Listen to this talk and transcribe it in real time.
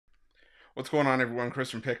What's going on, everyone? Chris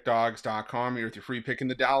from Pickdawgz.com here with your free pick in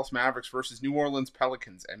the Dallas Mavericks versus New Orleans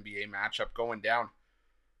Pelicans NBA matchup going down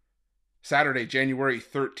Saturday, January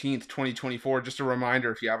 13th, 2024. Just a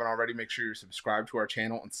reminder, if you haven't already, make sure you're subscribed to our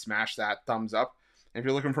channel and smash that thumbs up. And if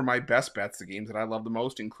you're looking for my best bets, the games that I love the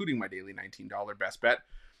most, including my daily $19 best bet,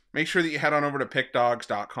 make sure that you head on over to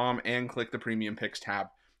Pickdawgz.com and click the Premium Picks tab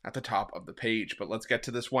at the top of the page. But let's get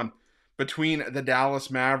to this one between the Dallas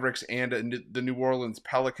Mavericks and the New Orleans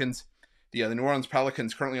Pelicans. The New Orleans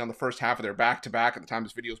Pelicans currently on the first half of their back-to-back at the time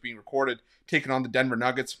this video is being recorded, taking on the Denver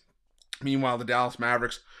Nuggets. Meanwhile, the Dallas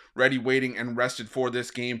Mavericks ready, waiting, and rested for this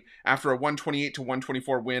game after a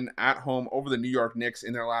 128-124 win at home over the New York Knicks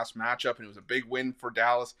in their last matchup, and it was a big win for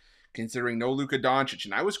Dallas considering no Luka Doncic.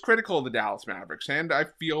 And I was critical of the Dallas Mavericks, and I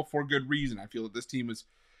feel for good reason. I feel that this team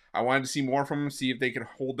I wanted to see more from them, see if they could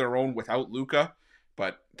hold their own without Luka.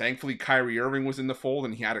 But thankfully, Kyrie Irving was in the fold,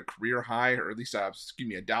 and he had a career high, or at least, a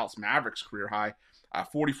Dallas Mavericks career high.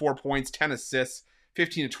 44 points, 10 assists,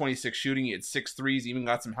 15 to 26 shooting. He had 6 threes, even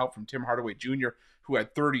got some help from Tim Hardaway Jr., who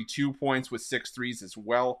had 32 points with 6 threes as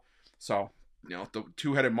well. So, the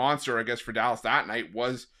two-headed monster, I guess, for Dallas that night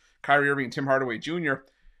was Kyrie Irving and Tim Hardaway Jr.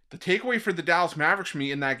 The takeaway for the Dallas Mavericks for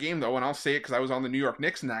me in that game, though, and I'll say it because I was on the New York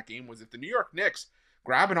Knicks in that game, was if the New York Knicks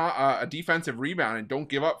grab a defensive rebound and don't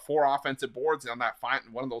give up 4 offensive boards on that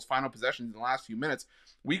one of those final possessions in the last few minutes,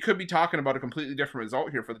 we could be talking about a completely different result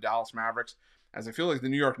here for the Dallas Mavericks. As I feel like the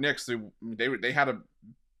New York Knicks, they had a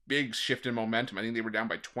big shift in momentum. I think they were down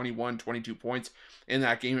by 21, 22 points in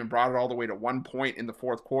that game and brought it all the way to 1 point in the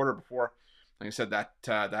fourth quarter before, like I said, that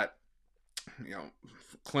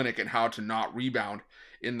clinic and how to not rebound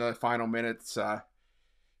in the final minutes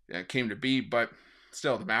came to be. But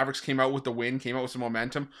still, the Mavericks came out with the win, came out with some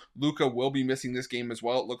momentum. Luka will be missing this game as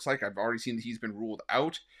well, it looks like. I've already seen that he's been ruled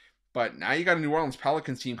out. But now you got a New Orleans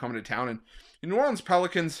Pelicans team coming to town. And the New Orleans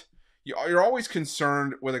Pelicans, you're always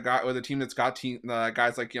concerned with a team that's got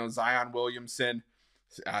guys like Zion Williamson,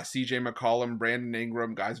 C.J. McCollum, Brandon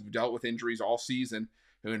Ingram, guys who've dealt with injuries all season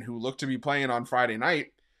and who look to be playing on Friday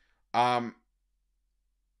night. You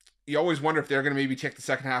always wonder if they're going to maybe take the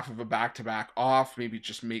second half of a back-to-back off, maybe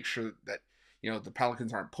just make sure that the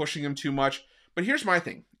Pelicans aren't pushing them too much. But here's my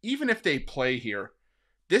thing. Even if they play here,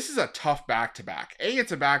 this is a tough back-to-back. A,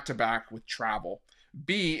 it's a back-to-back with travel.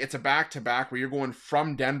 B, it's a back-to-back where you're going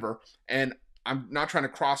from Denver. And I'm not trying to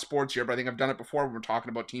cross sports here, but I think I've done it before when we're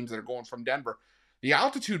talking about teams that are going from Denver. The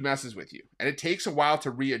altitude messes with you. And it takes a while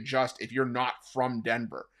to readjust if you're not from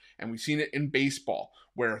Denver. And we've seen it in baseball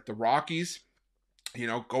where the Rockies,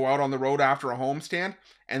 go out on the road after a homestand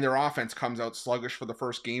and their offense comes out sluggish for the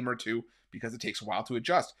first game or two because it takes a while to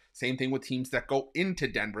adjust. Same thing with teams that go into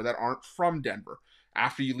Denver that aren't from Denver.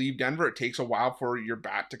 After you leave Denver, it takes a while for your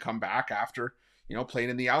bat to come back after, playing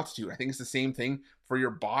in the altitude. I think it's the same thing for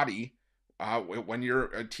your body when you're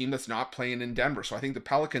a team that's not playing in Denver. So I think the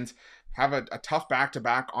Pelicans have a tough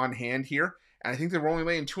back-to-back on hand here. And I think they were only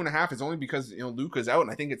laying 2.5 is only because, Luka's out.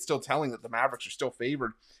 And I think it's still telling that the Mavericks are still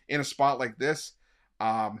favored in a spot like this.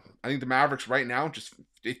 I think the Mavericks right now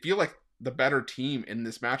they feel like the better team in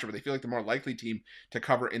this matchup, or they feel like the more likely team to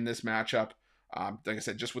cover in this matchup. Like I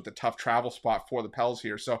said, just with the tough travel spot for the Pels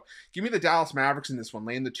here. So give me the Dallas Mavericks in this one,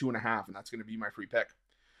 laying the 2.5, and that's going to be my free pick.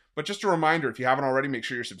 But just a reminder, if you haven't already, make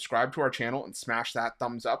sure you're subscribed to our channel and smash that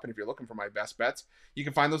thumbs up. And if you're looking for my best bets, you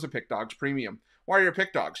can find those at Pickdawgz Premium. While you're at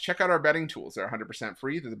Pickdawgz, check out our betting tools. They're 100%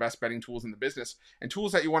 free. They're the best betting tools in the business and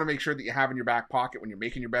tools that you want to make sure that you have in your back pocket when you're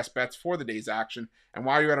making your best bets for the day's action. And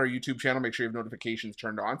while you're at our YouTube channel, make sure you have notifications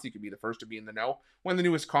turned on so you can be the first to be in the know when the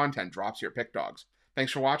newest content drops here at Pickdawgz.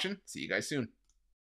 Thanks for watching. See you guys soon.